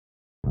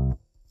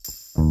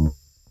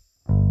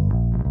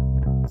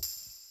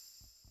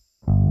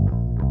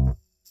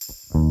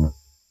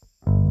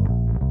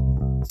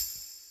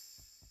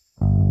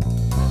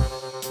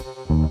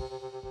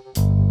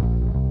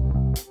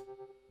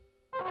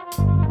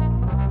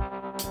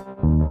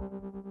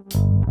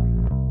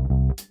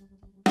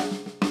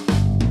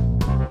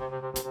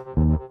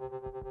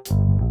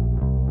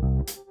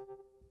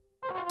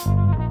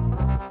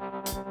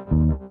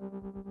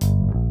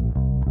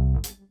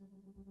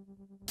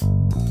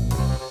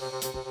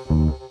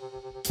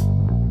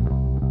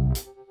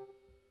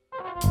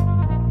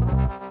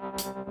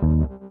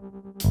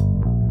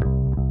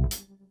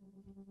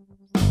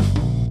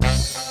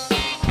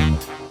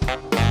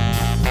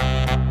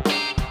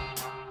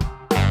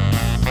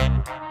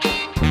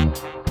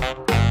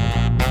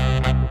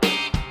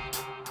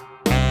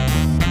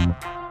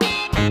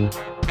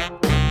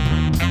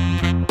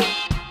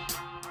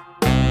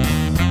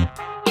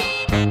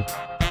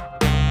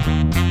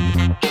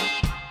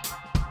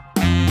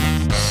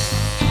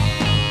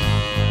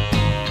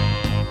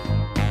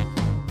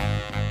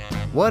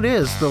What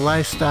is the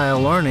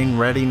Lifestyle Learning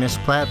Readiness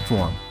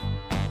Platform?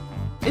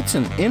 It's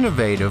an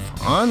innovative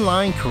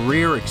online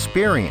career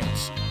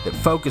experience that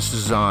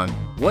focuses on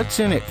what's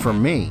in it for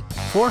me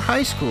for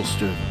high school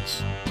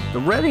students. The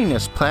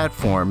Readiness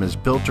Platform is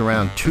built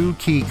around two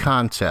key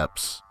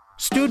concepts: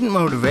 student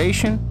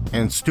motivation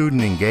and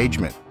student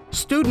engagement.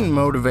 Student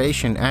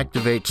motivation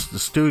activates the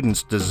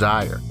student's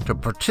desire to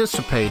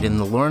participate in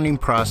the learning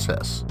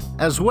process,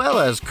 as well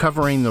as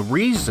covering the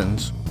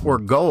reasons or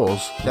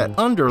goals that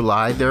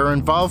underlie their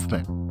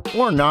involvement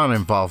or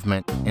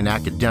non-involvement in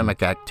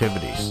academic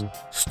activities.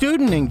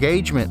 Student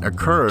engagement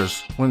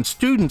occurs when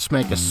students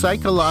make a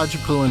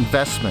psychological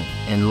investment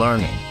in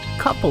learning,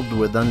 coupled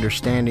with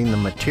understanding the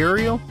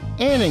material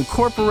and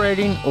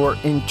incorporating or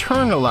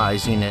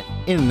internalizing it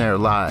in their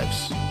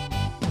lives.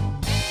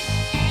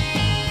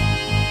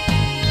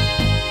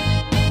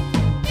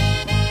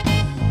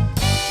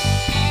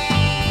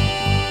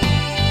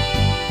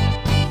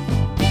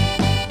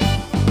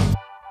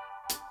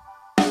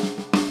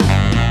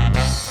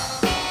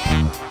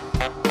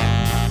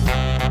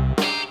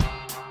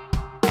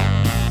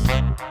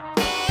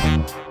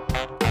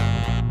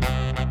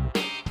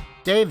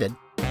 David,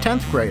 a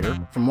 10th grader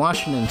from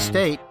Washington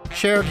State,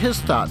 shared his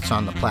thoughts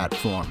on the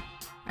platform.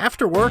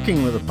 After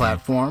working with the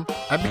platform,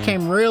 I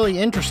became really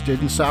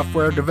interested in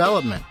software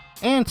development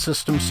and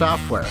system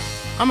software.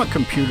 I'm a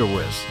computer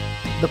whiz.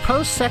 The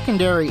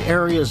post-secondary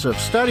areas of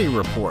study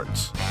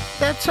reports,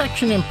 that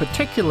section in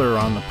particular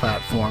on the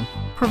platform,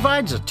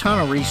 provides a ton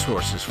of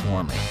resources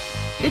for me.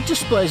 It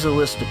displays a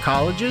list of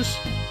colleges,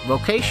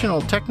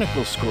 vocational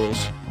technical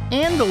schools,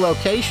 and the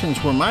locations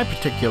where my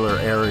particular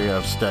area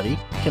of study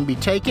can be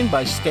taken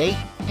by state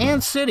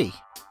and city.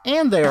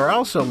 And they are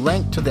also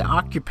linked to the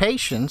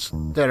occupations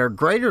that are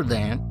greater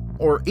than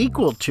or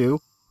equal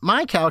to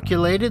my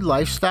calculated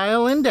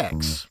lifestyle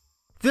index.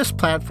 This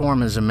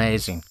platform is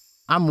amazing.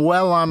 I'm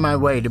well on my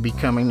way to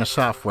becoming a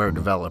software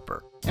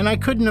developer, and I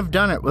couldn't have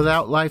done it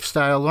without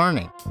lifestyle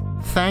learning.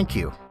 Thank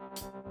you.